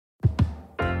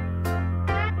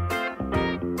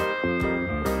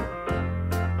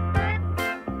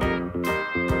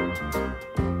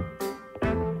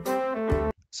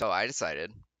So I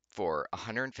decided for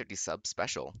 150 sub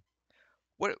special,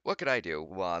 what could I do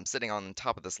while I'm sitting on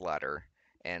top of this ladder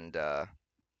and at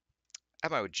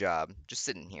my job, just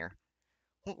sitting here?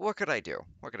 What could I do?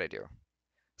 What could I do?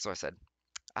 So I said,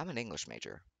 I'm an English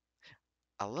major.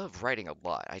 I love writing a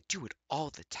lot. I do it all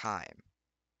the time.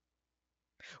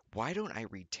 Why don't I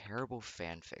read terrible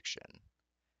fan fiction?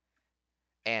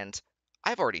 And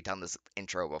I've already done this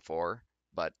intro before,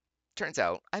 but turns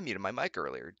out I muted my mic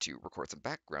earlier to record some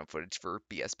background footage for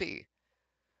BSP.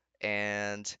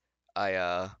 And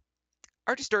I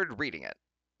already started reading it.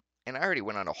 And I already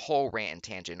went on a whole rant and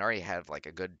tangent. I already had like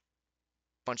a good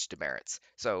bunch of demerits.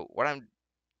 So what I'm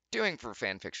doing for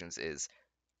fan fictions is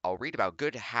I'll read about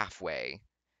good halfway.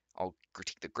 I'll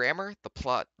critique the grammar, the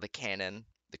plot, the canon,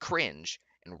 the cringe,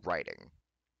 and writing.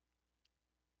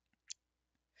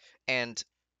 And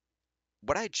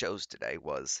what I chose today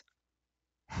was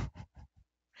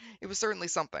it was certainly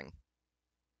something.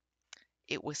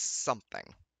 It was something.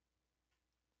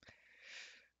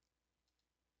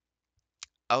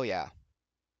 Oh yeah,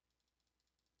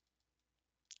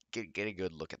 get a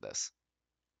good look at this.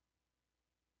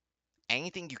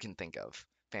 Anything you can think of,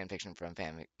 fan fiction from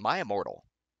fan. My Immortal.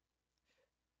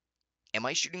 Am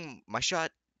I shooting my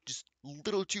shot just a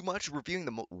little too much, reviewing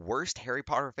the worst Harry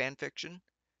Potter fan fiction?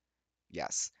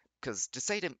 Yes, because to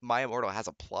say that My Immortal has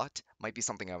a plot might be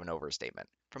something of an overstatement.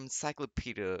 From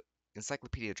Encyclopedia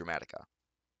Dramatica.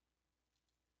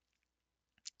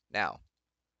 Now,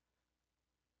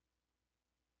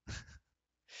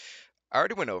 I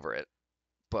already went over it,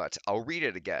 but I'll read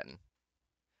it again.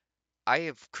 I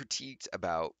have critiqued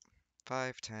about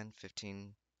 5, 10,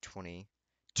 15, 20,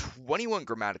 21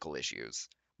 grammatical issues.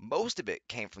 Most of it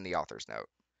came from the author's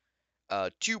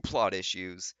note. 2 plot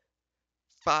issues,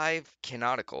 5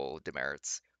 canonical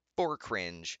demerits, 4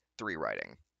 cringe, 3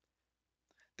 writing.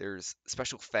 There's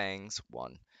Special Fangs,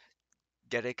 1.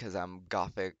 Get it? Because I'm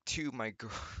gothic. 2, my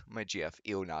GF.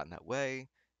 Ew, not in that way.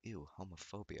 Ew,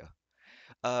 homophobia.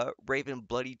 Raven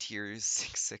Bloody Tears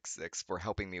 666 for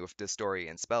helping me with this story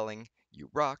and spelling. You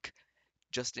rock.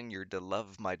 Justin, you're the love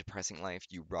of my depressing life.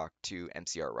 You rock. 2,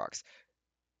 MCR rocks.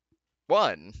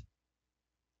 1,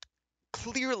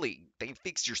 clearly they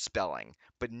fixed your spelling,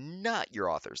 but not your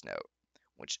author's note,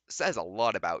 which says a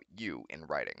lot about you in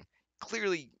writing.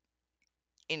 Clearly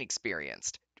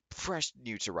inexperienced, fresh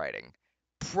new to writing,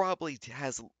 probably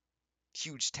has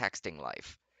huge texting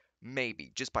life.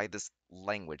 Maybe just by this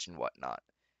language and whatnot.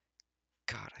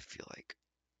 God, I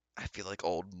feel like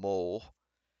old mole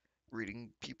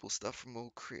reading people's stuff from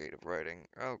old creative writing.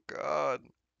 Oh God.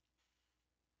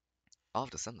 I'll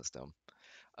have to send this to him.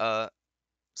 Uh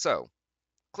so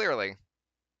clearly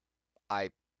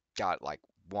I got like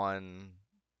 1,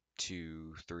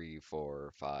 2, 3,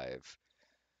 4, 5,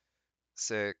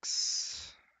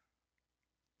 6,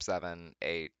 7,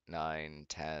 8, 9,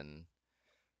 10,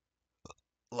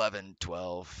 11,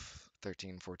 12,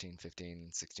 13, 14, 15,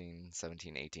 16,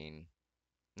 17, 18,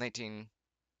 19,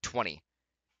 20.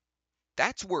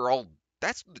 That's where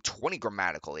the 20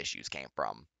 grammatical issues came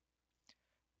from.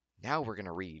 Now we're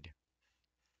gonna read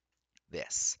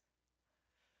this.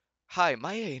 Hi,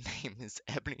 my name is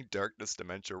Ebony Darkness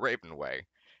Dementia Ravenway.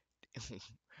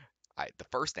 The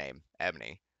first name,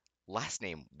 Ebony. Last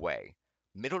name, Way.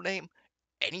 Middle name,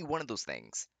 any one of those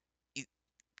things.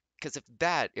 Because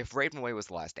if Ravenway was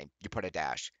the last name, you put a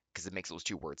dash, because it makes those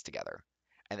two words together.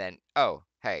 And then, oh,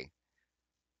 hey,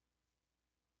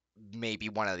 maybe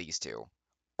one of these two.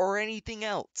 Or anything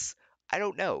else. I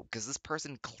don't know, because this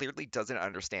person clearly doesn't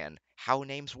understand how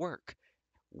names work,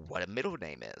 what a middle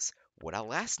name is, what a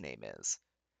last name is,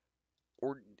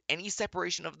 or any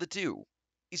separation of the two.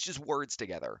 It's just words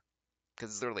together.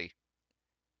 Because it's literally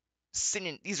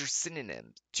these are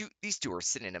synonyms. These two are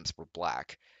synonyms for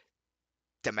black.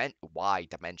 Why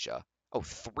dementia? Oh,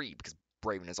 3, because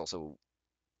Braven is also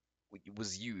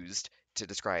was used to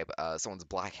describe someone's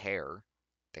black hair.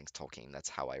 Thanks, Tolkien. That's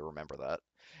how I remember that.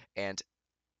 And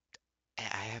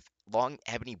I have long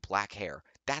ebony black hair.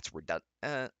 That's redundant.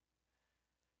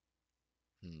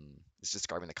 It's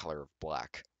describing the color of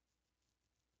black.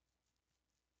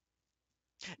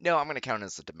 No, I'm gonna count it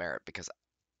as a demerit because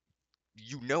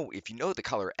if you know the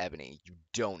color ebony, you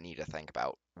don't need to think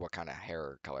about what kind of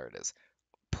hair color it is.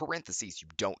 Parentheses, you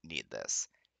don't need this.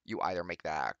 You either make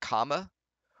that a comma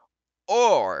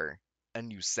or a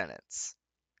new sentence.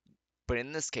 But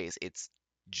in this case, it's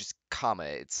just comma.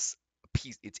 It's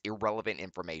irrelevant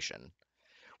information.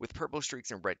 With purple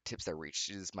streaks and red tips that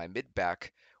reaches my mid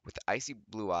back, with icy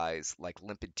blue eyes like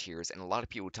limpid tears, and a lot of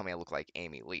people tell me I look like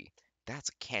Amy Lee. That's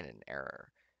a canon error.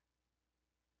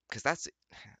 Because that's,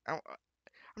 I'm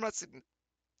not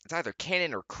It's either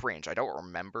canon or cringe. I don't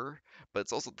remember, but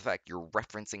it's also the fact you're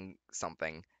referencing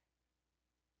something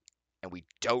and we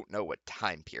don't know what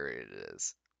time period it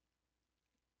is.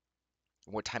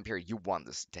 What time period you want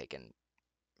this to take in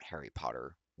Harry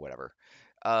Potter, whatever.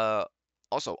 Uh,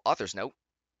 Also, author's note,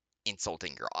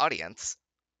 insulting your audience.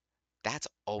 That's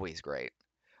always great.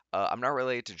 I'm not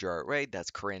related to Gerard Way,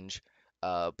 that's cringe.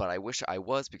 But I wish I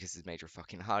was because he's major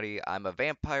fucking hottie. I'm a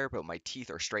vampire, but my teeth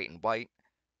are straight and white.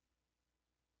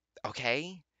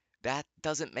 Okay, that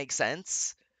doesn't make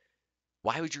sense.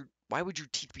 Why would your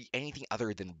teeth be anything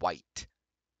other than white?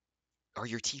 Are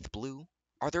your teeth blue?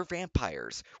 Are there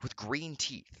vampires with green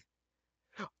teeth?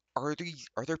 Are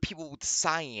there people with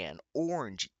cyan,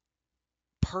 orange,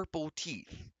 purple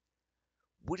teeth?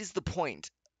 What is the point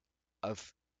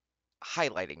of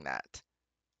highlighting that?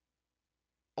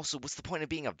 Also, what's the point of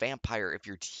being a vampire if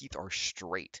your teeth are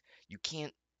straight? You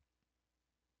can't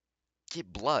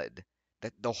get blood.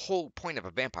 That the whole point of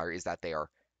a vampire is that they are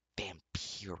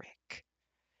vampiric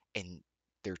and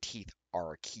their teeth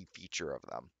are a key feature of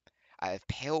them. I have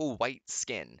pale white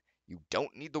skin. You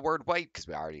don't need the word white because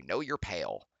we already know you're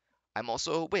pale. I'm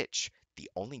also a witch. The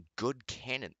only good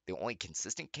canon, the only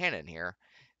consistent canon here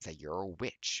is that you're a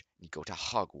witch. You go to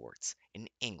Hogwarts in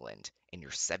England and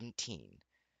you're 17.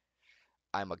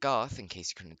 I'm a goth, in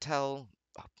case you couldn't tell.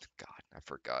 Oh, God, I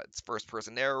forgot. It's first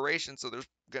person narration, so there's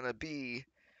gonna be.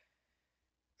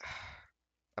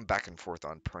 I'm back and forth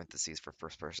on parentheses for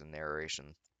first person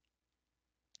narration.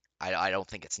 I don't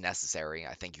think it's necessary.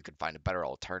 I think you could find a better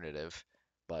alternative,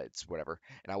 but it's whatever.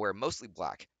 And I wear mostly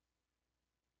black.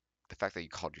 The fact that you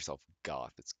called yourself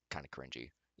goth, it's kind of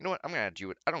cringy. You know what? I'm gonna add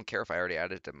you. I don't care if I already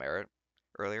added demerit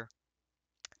earlier.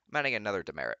 I'm adding another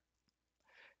demerit.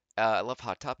 I love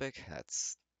Hot Topic.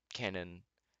 That's canon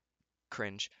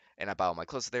cringe. And I buy all my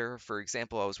clothes there. For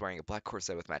example, I was wearing a black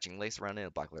corset with matching lace around it,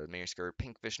 a black leather miniskirt,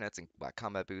 pink fishnets, and black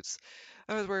combat boots.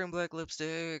 I was wearing black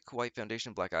lipstick, white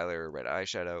foundation, black eyeliner, red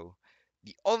eyeshadow.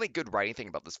 The only good writing thing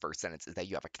about this first sentence is that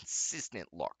you have a consistent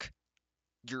look.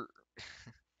 You're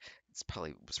It's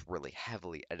probably was really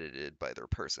heavily edited by their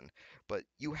person, but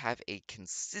you have a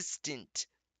consistent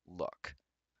look.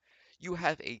 You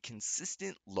have a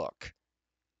consistent look.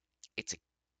 It's a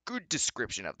good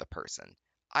description of the person.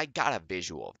 I got a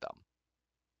visual of them.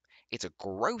 It's a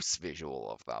gross visual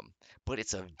of them, but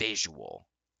it's a visual,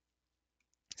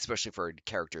 especially for a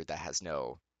character that has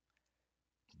no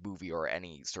movie or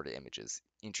any sort of images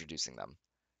introducing them.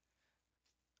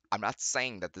 I'm not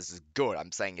saying that this is good.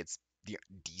 I'm saying it's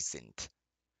decent.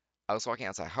 I was walking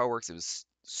outside how it works. It was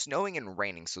snowing and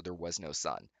raining, so there was no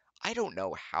sun. I don't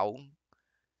know how.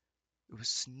 It was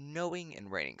snowing and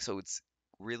raining, so it's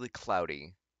really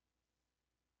cloudy.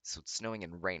 So it's snowing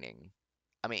and raining.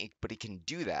 I mean, but it can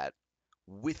do that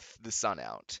with the sun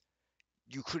out.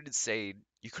 You could have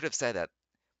said that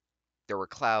there were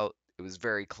cloud. It was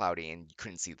very cloudy and you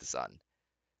couldn't see the sun.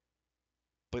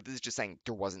 But this is just saying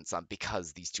there wasn't sun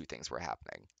because these two things were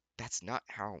happening. That's not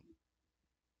how.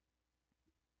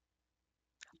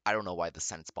 I don't know why the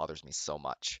sentence bothers me so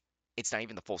much. It's not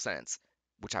even the full sentence,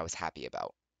 which I was happy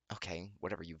about. Okay,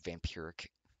 whatever, you vampiric.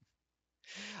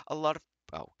 A lot of.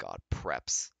 Oh god,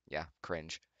 preps. Yeah,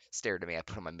 cringe. Stared at me, I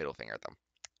put my middle finger at them.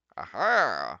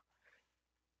 Aha!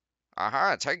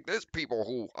 Aha, take this, people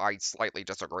who I slightly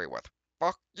disagree with.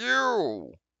 Fuck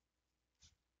you!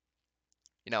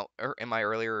 In my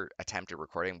earlier attempt at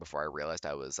recording before I realized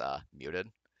I was muted,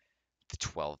 the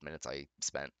 12 minutes I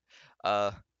spent,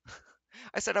 uh,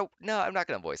 I said, oh, no, I'm not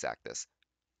going to voice act this.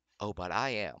 Oh, but I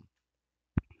am.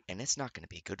 And it's not going to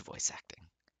be good voice acting.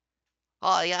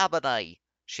 Hi, Abernay!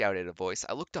 Shouted a voice.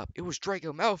 I looked up. It was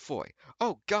Draco Malfoy.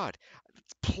 Oh, God.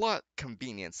 It's plot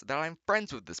convenience that I'm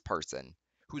friends with this person,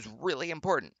 who's really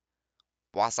important.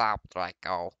 What's up,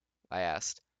 Draco? I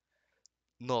asked.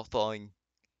 Nothing,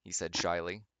 he said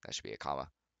shyly. That should be a comma.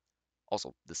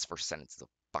 Also, this first sentence is a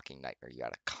fucking nightmare. You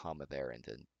got a comma there and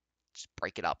then just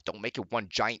break it up. Don't make it one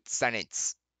giant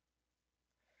sentence.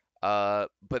 But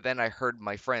then I heard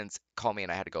my friends call me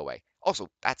and I had to go away. Also,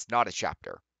 that's not a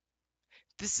chapter.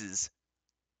 This is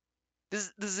this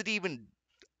isn't even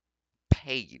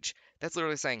page. That's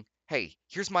literally saying, hey,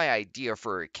 here's my idea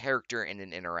for a character and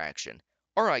an interaction.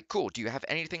 All right, cool. Do you have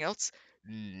anything else?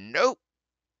 Nope.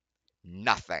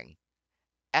 Nothing.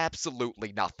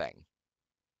 Absolutely nothing.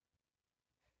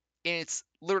 And it's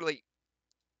literally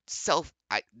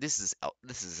this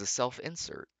is a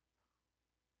self-insert.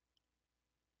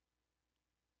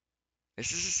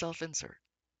 This is a self-insert.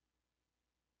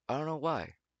 I don't know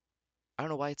why. I don't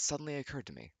know why it suddenly occurred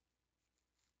to me.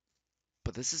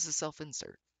 But this is a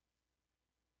self-insert.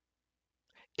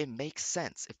 It makes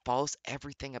sense. It follows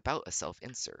everything about a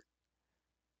self-insert.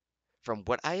 From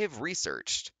what I have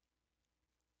researched,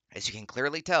 as you can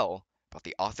clearly tell about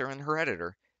the author and her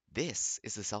editor, this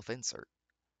is a self insert.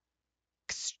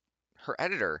 Her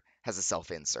editor has a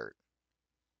self insert.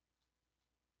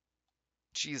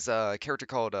 She's a character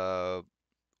called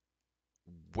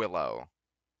Willow.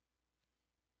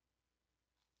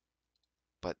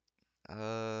 But,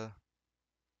 uh,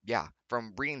 yeah,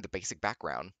 from reading the basic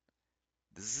background,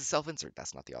 this is a self insert.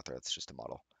 That's not the author, that's just a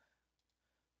model.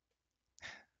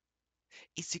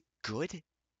 Is it good?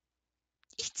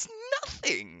 It's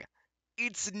nothing!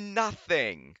 It's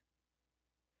nothing!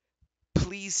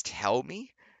 Please tell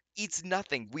me? It's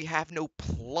nothing. We have no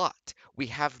plot. We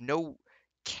have no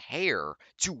care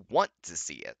to want to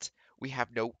see it. We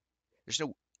have no, there's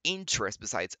no interest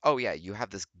besides, oh yeah, you have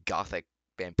this gothic,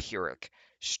 vampiric,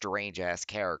 strange ass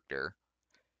character.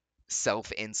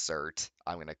 Self insert.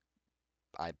 I'm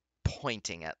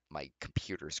pointing at my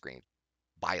computer screen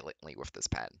violently with this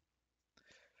pen.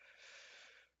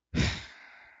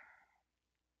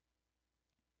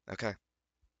 Okay,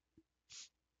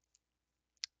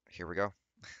 here we go.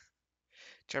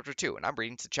 Chapter 2, and I'm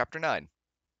reading to chapter 9,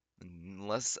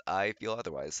 unless I feel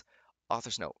otherwise.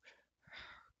 Author's note.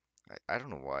 I don't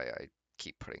know why I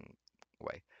keep putting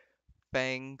away.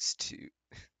 Thanks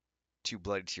to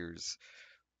Blood Tears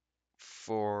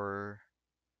for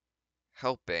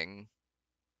helping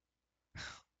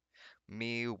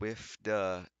me with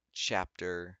the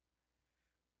chapter.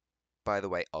 By the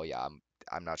way, oh yeah,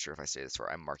 I'm not sure if I say this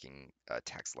right. I'm marking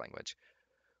text language.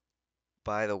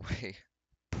 By the way,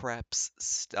 preps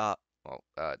stop. Well,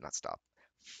 not stop.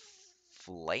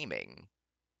 Flaming.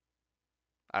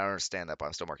 I don't understand that, but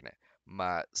I'm still marking it.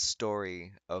 My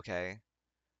story, okay?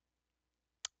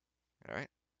 All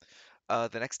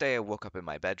right. The next day, I woke up in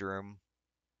my bedroom.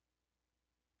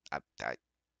 I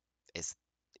is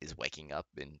is waking up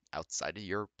in outside of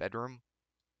your bedroom?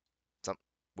 Some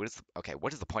what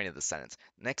is the point of this sentence?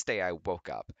 Next day I woke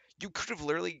up. You could have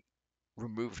literally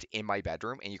removed in my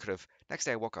bedroom and you could have next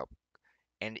day I woke up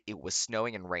and it was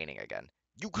snowing and raining again.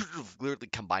 You could have literally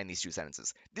combined these two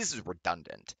sentences. This is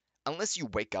redundant. Unless you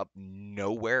wake up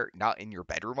nowhere, not in your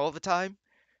bedroom all the time,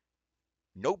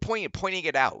 no point in pointing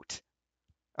it out.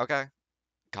 Okay?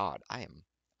 God,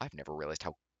 I've never realized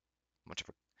how much of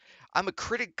a I'm a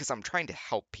critic because I'm trying to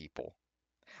help people.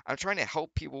 I'm trying to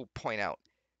help people point out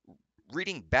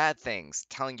reading bad things,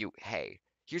 telling you, hey,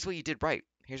 here's what you did right,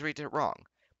 here's what you did wrong.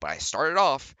 But I started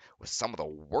off with some of the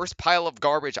worst pile of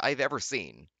garbage I've ever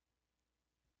seen.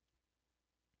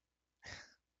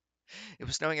 It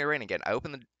was snowing and raining again. I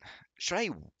opened the. Should I?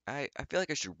 I feel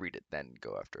like I should read it then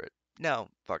go after it. No,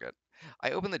 fuck it.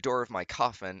 I opened the door of my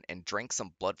coffin and drank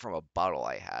some blood from a bottle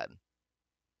I had.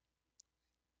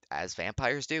 As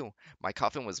vampires do. My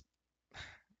coffin was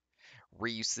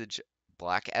reusage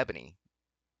black ebony.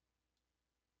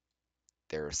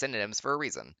 They're synonyms for a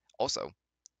reason. Also,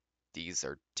 these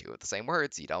are two of the same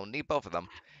words. You don't need both of them.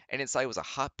 And inside was a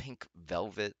hot pink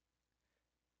velvet.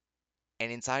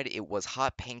 And inside it was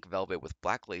hot pink velvet with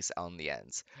black lace on the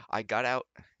ends. I got out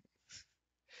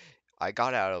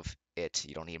of it.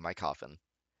 You don't need my coffin.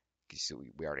 So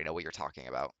we already know what you're talking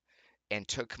about. And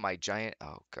took my giant.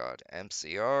 Oh god,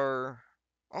 MCR.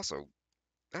 Also,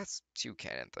 that's two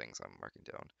canon things I'm marking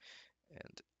down.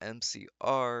 And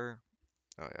MCR.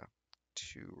 Oh yeah,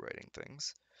 two writing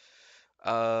things.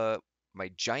 Uh, my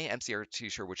giant MCR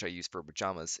t-shirt, which I use for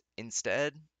pajamas,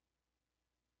 instead.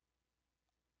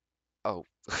 Oh,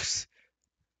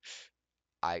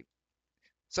 I.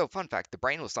 So fun fact: the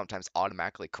brain will sometimes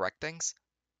automatically correct things.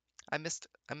 I missed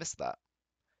that.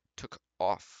 Took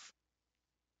off.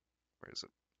 Where is it?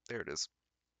 There it is.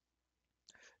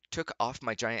 Took off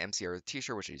my giant MCR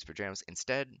t-shirt, which I use for pajamas.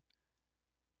 Instead,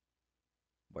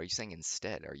 why are you saying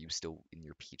instead? Are you still in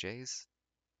your PJs?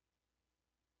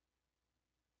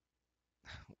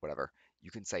 Whatever. You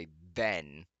can say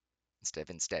then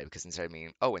instead because instead of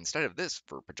meaning, oh, instead of this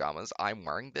for pajamas, I'm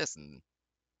wearing this, and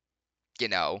you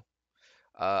know,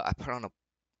 I put on a.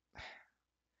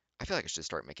 I feel like I should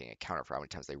start making a counter for how many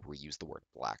times they reuse the word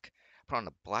black. I put on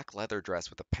a black leather dress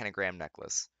with a pentagram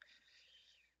necklace.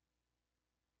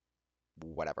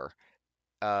 Whatever.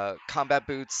 Combat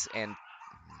boots and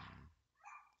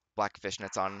black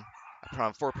fishnets on. I put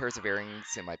on 4 pairs of earrings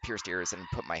in my pierced ears and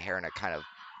put my hair in a kind of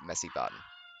messy bun.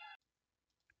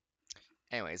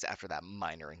 Anyways, after that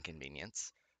minor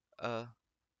inconvenience, uh,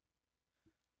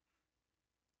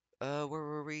 where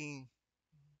were we?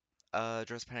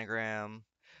 Dress pentagram,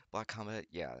 black combat,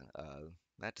 yeah,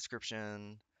 that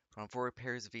description. Put on 4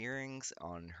 pairs of earrings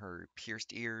on her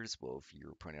pierced ears. Well, if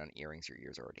you're putting on earrings, your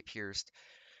ears are already pierced.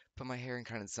 Put my hair in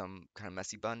kind of some kind of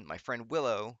messy bun. My friend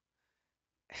Willow,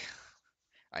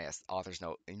 I asked the author's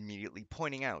note, immediately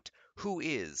pointing out who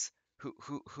is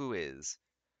who is.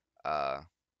 So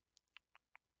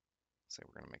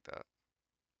we're gonna make that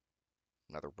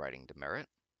another writing demerit.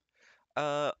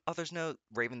 Author's note,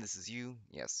 Raven, this is you.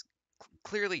 Yes,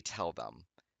 clearly tell them.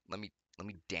 Let me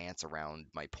dance around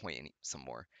my point some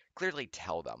more. Clearly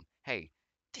tell them, hey,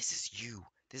 this is you.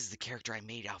 This is the character I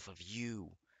made off of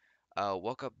you.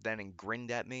 Woke up then and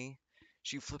grinned at me.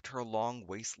 She flipped her long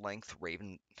waist-length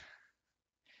raven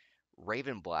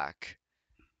black.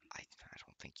 I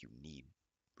don't think you need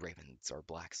ravens are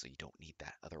black, so you don't need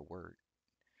that other word.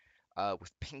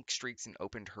 With pink streaks and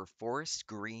opened her forest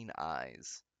green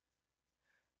eyes.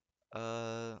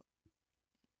 Uh,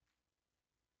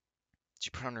 she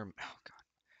put on her oh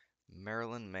god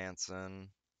Marilyn Manson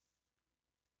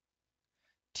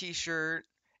t-shirt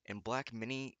and black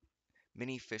mini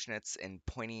fishnets and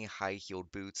pointy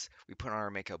high-heeled boots. We put on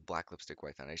our makeup, black lipstick,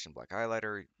 white foundation, black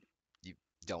eyeliner. You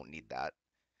don't need that.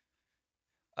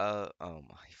 Oh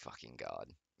my fucking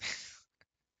god.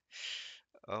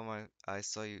 Oh my, I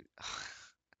saw you.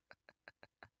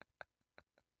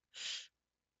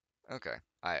 Okay,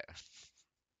 I.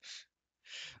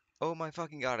 Oh my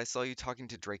fucking god, I saw you talking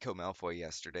to Draco Malfoy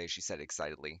yesterday, she said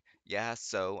excitedly. Yeah,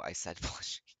 so, I said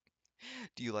blushing.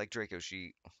 Do you like Draco?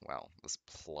 Well, this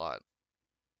plot.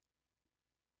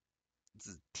 This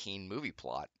is a teen movie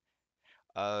plot.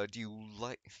 Do you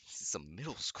like, this is some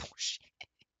middle school shit.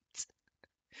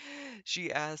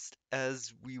 She asked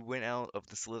as we went out of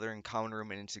the Slytherin common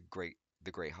room and into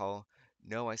the Great Hall.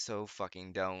 No, I so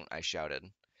fucking don't, I shouted.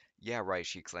 Yeah, right,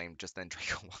 she exclaimed. Just then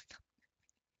Draco walked up.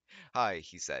 Hi,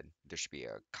 he said. There should be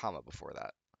a comma before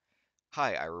that.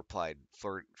 Hi, I replied,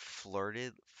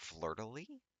 flirtily?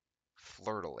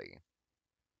 Flirtily.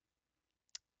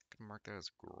 I'm gonna mark that as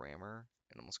grammar,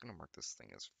 and I'm also gonna mark this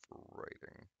thing as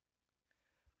writing.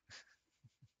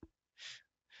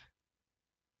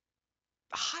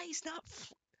 Hi's not.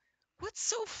 What's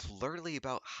so flirtily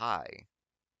about hi?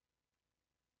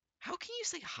 How can you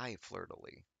say hi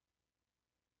flirtily?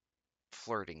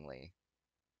 Flirtingly.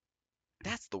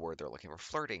 That's the word they're looking for.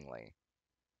 Flirtingly.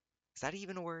 Is that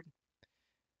even a word?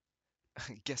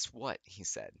 Guess what? He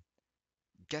said.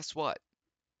 Guess what?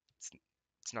 It's,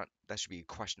 it's not. That should be a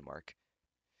question mark.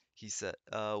 He said,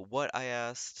 what I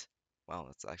asked. Wow,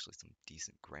 that's actually some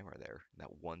decent grammar there. In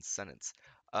that one sentence.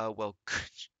 Well,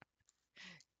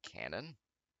 canon?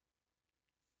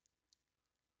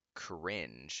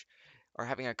 Cringe. Are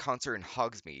having a concert in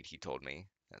Hogsmeade, he told me.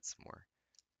 That's more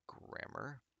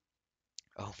grammar.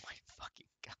 Oh my fucking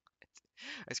god.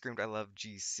 I screamed, I love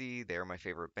GC. They are my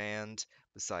favorite band,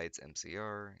 besides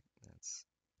MCR. That's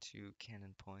 2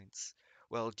 canon points.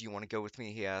 Well, do you want to go with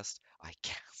me? He asked. I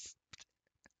gasped.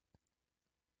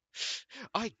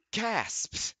 I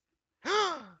gasped.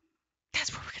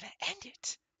 That's where we're gonna end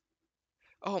it.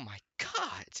 Oh my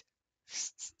god.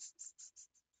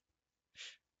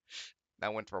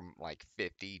 That went from like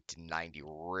 50 to 90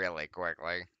 really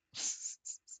quickly.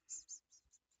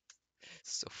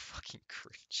 So fucking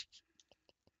cringy.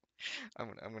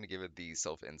 I'm gonna give it the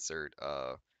self-insert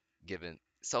given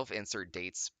self-insert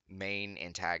dates main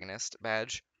antagonist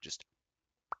badge. Just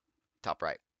top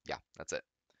right. Yeah, that's it.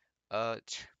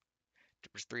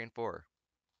 Chapters 3 and 4.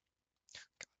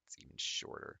 It's even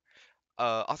shorter.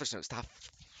 Author's note,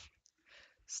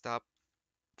 stop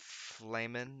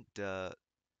flamin' the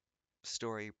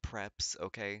story preps,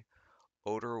 okay?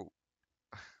 Odor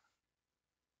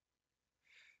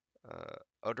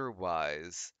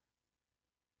otherwise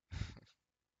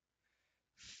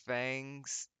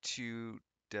thanks to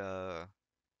the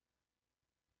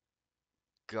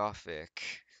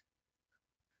Gothic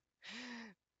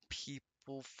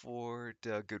people for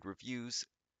the good reviews.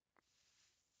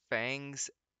 Fangs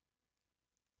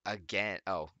again.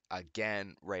 Oh,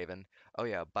 again, Raven. Oh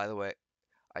yeah,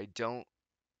 I don't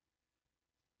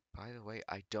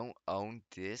I don't own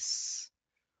this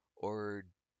or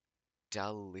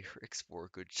the lyrics for a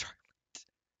good Charlotte.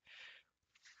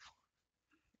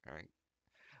 All right.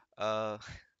 Uh,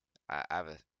 I have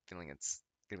a feeling it's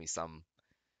gonna be some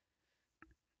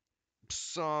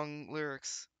song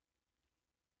lyrics.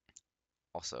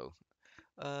 Also,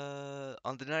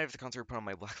 on the night of the concert, I put on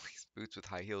my black lace boots with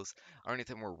high heels. Underneath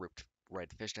them were ripped red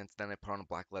fishnets. Then I put on a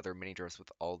black leather mini dress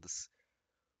with all this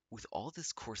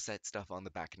corset stuff on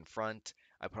the back and front.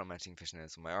 I put on matching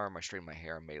fishnets on my arm. I straightened my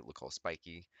hair and made it look all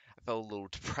spiky. I felt a little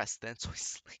depressed then, so I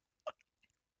slit my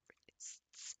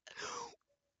wrists.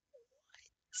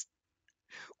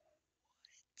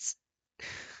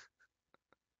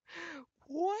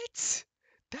 What?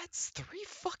 That's 3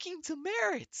 fucking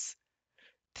demerits.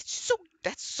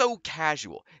 That's so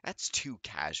casual. That's too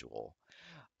casual.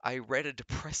 I read a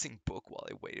depressing book while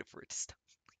I waited for it to stop.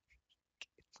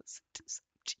 Listen to some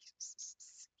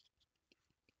Jesus.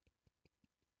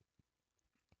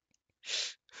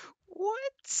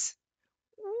 What?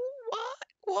 What?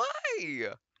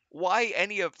 Why? Why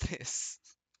any of this?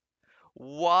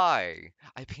 Why?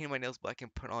 I painted my nails black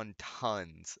and put on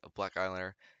tons of black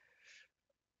eyeliner,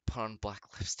 put on black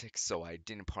lipstick, so I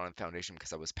didn't put on foundation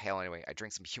because I was pale anyway. I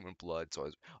drank some human blood, so I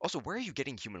was. Also, where are you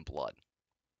getting human blood?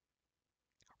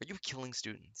 Are you killing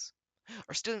students?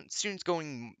 Are students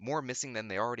going more missing than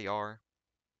they already are?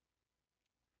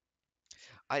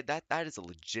 That is a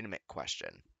legitimate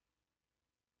question.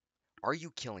 Are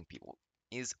you killing people?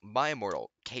 Is my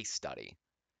immortal case study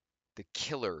the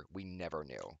killer we never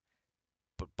knew?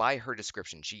 But by her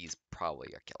description, she's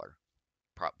probably a killer.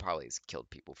 Probably has killed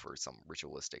people for some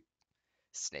ritualistic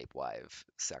Snape wife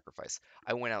sacrifice.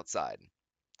 I went outside.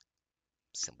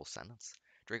 Simple sentence.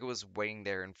 Draco was waiting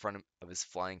there in front of his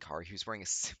flying car. He was wearing a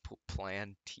Simple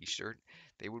Plan t-shirt.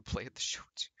 They would play at the show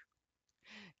too.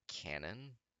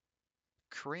 Canon.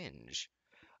 Cringe.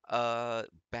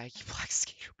 Baggy black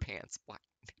skater pants, black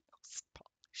nails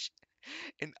polish,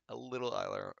 and a little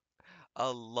eyeliner.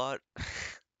 A lot.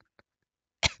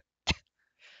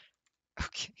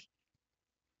 Okay.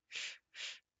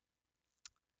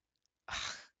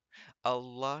 A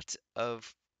lot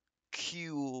of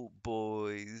cool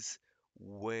boys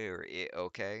wear it,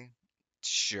 okay?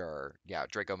 Sure. Yeah,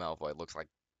 Draco Malfoy looks like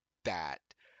that.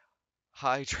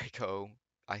 Hi, Draco,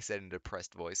 I said in a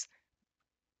depressed voice.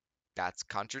 That's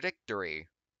contradictory.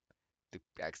 The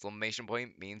exclamation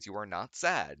point means you are not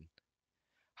sad.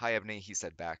 Hi, Ebony, he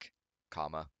said back,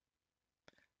 comma.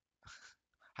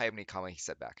 Hi, Ebony, comma, he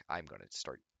said back. I'm gonna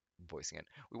start voicing it.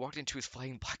 We walked into his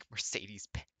flying black Mercedes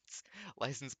Benz.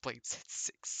 License plate said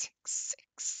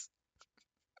 666.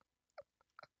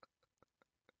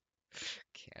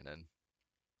 Canon.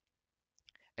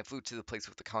 And flew to the place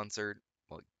with the concert.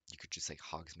 Well, you could just say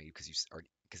Hogsmeade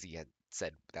because he had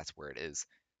said that's where it is.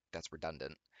 That's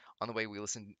redundant. On the way, we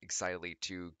listened excitedly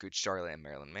to Good Charlotte and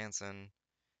Marilyn Manson.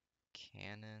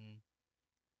 Canon.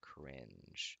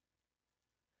 Cringe.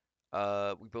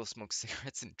 We both smoked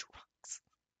cigarettes and drugs.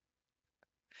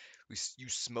 You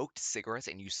smoked cigarettes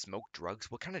and you smoked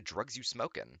drugs? What kind of drugs you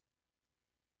smoking?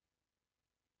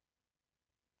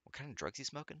 What kind of drugs you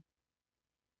smoking?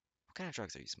 What kind of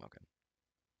drugs are you smoking?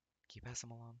 Can you pass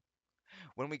them along?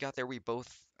 When we got there, we both.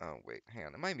 Oh, wait, hang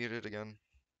on. Am I muted again?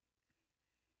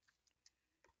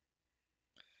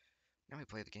 Now we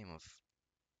play the game of.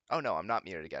 Oh, no, I'm not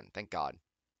muted again. Thank God.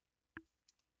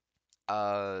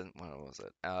 What was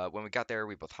it? When we got there,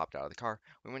 we both hopped out of the car.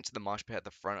 We went to the mosh pit at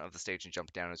the front of the stage and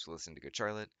jumped down as we listened to Good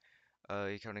Charlotte.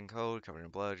 You covered in cold, covered in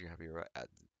blood. You're happy at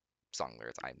song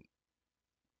lyrics. I'm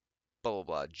blah blah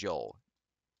blah. Joel.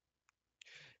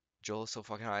 Joel is so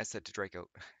fucking hot. I said to Draco,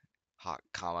 hot,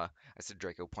 comma. I said to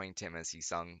Draco, pointing to him as he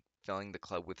sung, filling the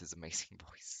club with his amazing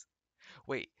voice.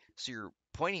 Wait, so you're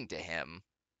pointing to him,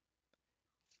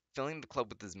 filling the club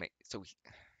with his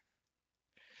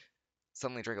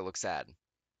suddenly Draco looks sad.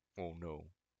 Oh no.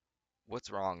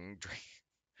 What's wrong?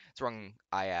 What's wrong?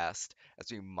 I asked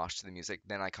as we moshed to the music.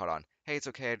 Then I caught on. Hey, it's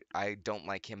okay. I don't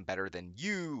like him better than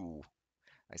you,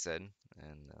 I said.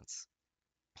 And that's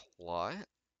plot.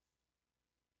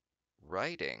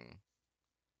 Writing.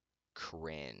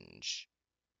 Cringe.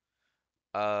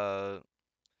 Uh,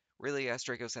 really? Asked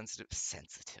Draco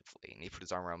sensitively, and he put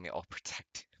his arm around me, all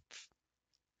protective.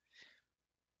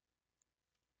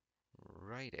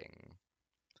 Writing.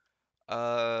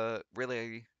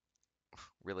 Really?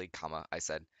 Really, comma, I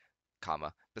said,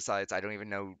 comma. Besides, I don't even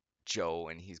know Joe,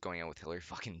 and he's going out with Hillary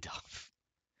fucking Duff.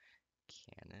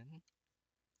 Canon?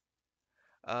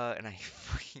 And I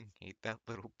fucking hate that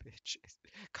little bitch.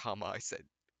 Comma, I said,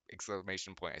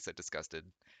 exclamation point, I said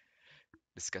disgustedly,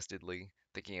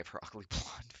 thinking of her ugly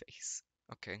blonde face.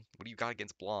 Okay, what do you got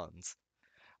against blondes?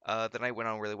 The night went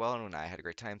on really well, and I had a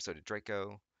great time, so did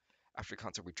Draco. After the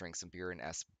concert, we drank some beer and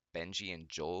asked Benji and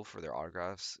Joel for their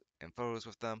autographs and photos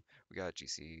with them. We got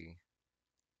GC,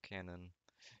 Canon.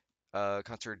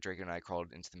 Concert, Draco and I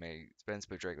crawled into the maze Benz,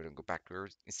 but Draco didn't go back to her.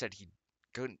 Instead,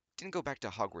 didn't go back to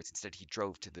Hogwarts. Instead, he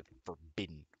drove to the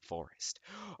Forbidden Forest.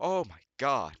 Oh my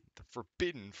God, the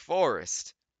Forbidden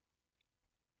Forest!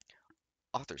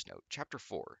 Author's note, Chapter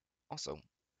 4. Also,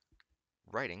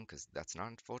 writing, because that's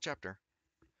not a full chapter.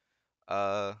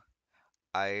 Uh,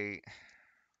 I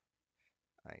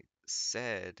I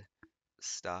said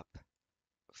stop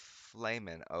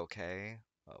flamin', okay?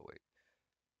 Oh wait,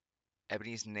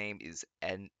 Ebony's name is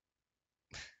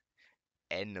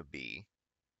Ennaby.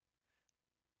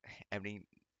 Ebony,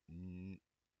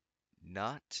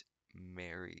 not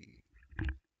Mary.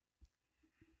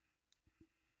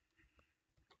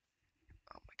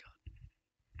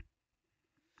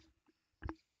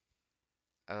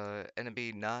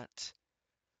 Enemy not.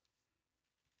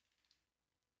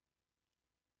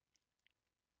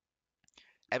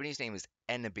 Ebony's name is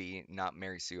Enemy, not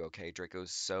Mary Sue. Okay,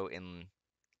 Draco's so in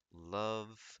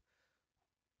love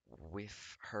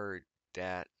with her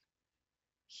that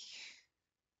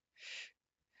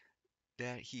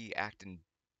he acting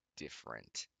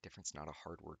different. Different's not a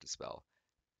hard word to spell.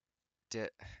 De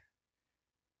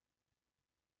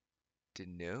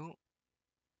Denu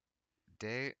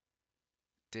de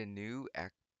Denu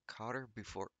caught her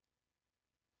before.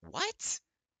 What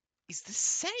is the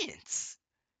sentence?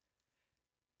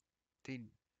 They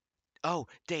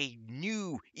they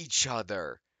knew each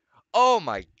other. Oh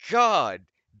my God,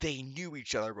 they knew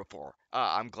each other before.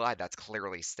 I'm glad that's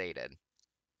clearly stated.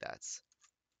 That's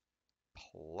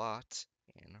plot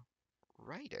and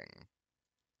writing.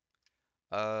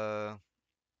 Uh,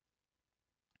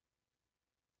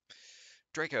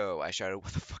 Draco, I shouted,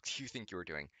 what the fuck do you think you were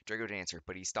doing? Draco didn't answer,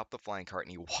 but he stopped the flying cart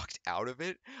and he walked out of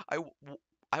it. I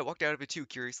walked out of it too,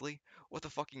 curiously. What the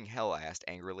fucking hell? I asked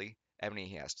angrily. Ebony,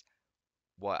 he asked.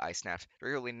 What? I snapped.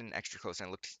 Draco leaned in extra close and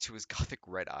I looked into his gothic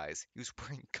red eyes. He was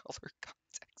wearing color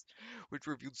contacts, which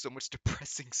revealed so much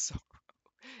depressing sorrow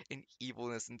and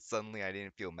evilness, and suddenly I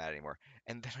didn't feel mad anymore.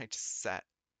 And then I just sat,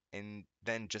 and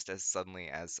then just as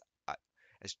suddenly I, as,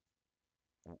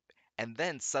 and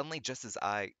then suddenly just as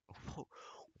I,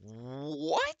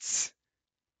 what?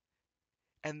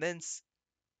 And then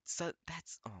so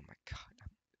that's oh my God.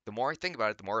 The more I think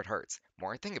about it, the more it hurts. The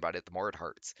more I think about it, the more it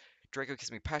hurts. Draco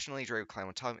kissed me passionately. Draco climbed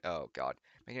on top of me. Oh God.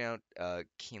 Making out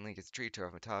keenly against the tree, took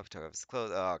off my top, took off his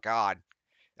clothes. Oh God.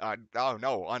 Oh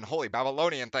no, unholy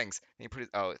Babylonian things. And he put his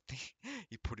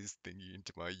he put his thingy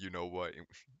into my you know what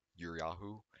your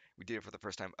Yahoo. We did it for the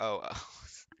first time. I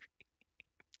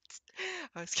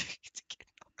was getting to get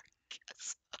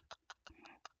kiss.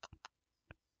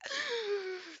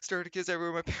 Started to kiss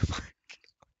everywhere my paper.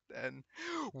 Then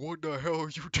what the hell are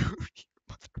you doing, you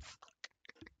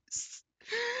motherfuckers?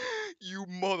 You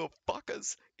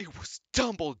motherfuckers! It was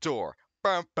Dumbledore.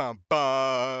 Bum bum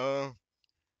bum.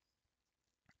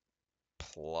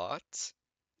 Plot.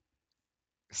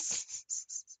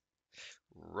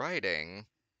 Writing.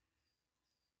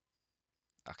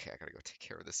 Okay, I gotta go take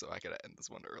care of this, so I gotta end this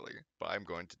one early. But I'm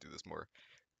going to do this more.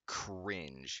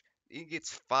 Cringe. He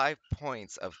gets 5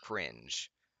 points of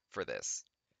cringe for this.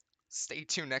 Stay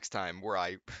tuned next time where I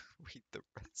read the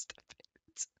rest of it.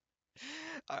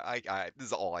 This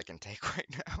is all I can take right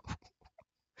now.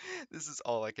 This is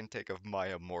all I can take of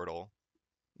my Immortal.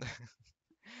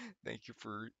 Thank you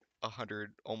for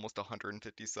 100, almost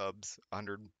 150 subs,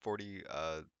 140,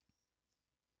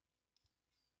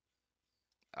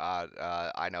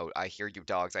 I know. I hear you,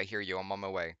 dogs. I hear you. I'm on my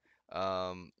way.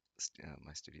 My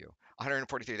studio.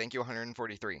 143. Thank you,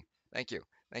 143. Thank you.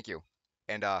 Thank you.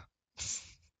 And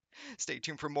stay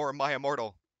tuned for more of My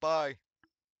Immortal. Bye.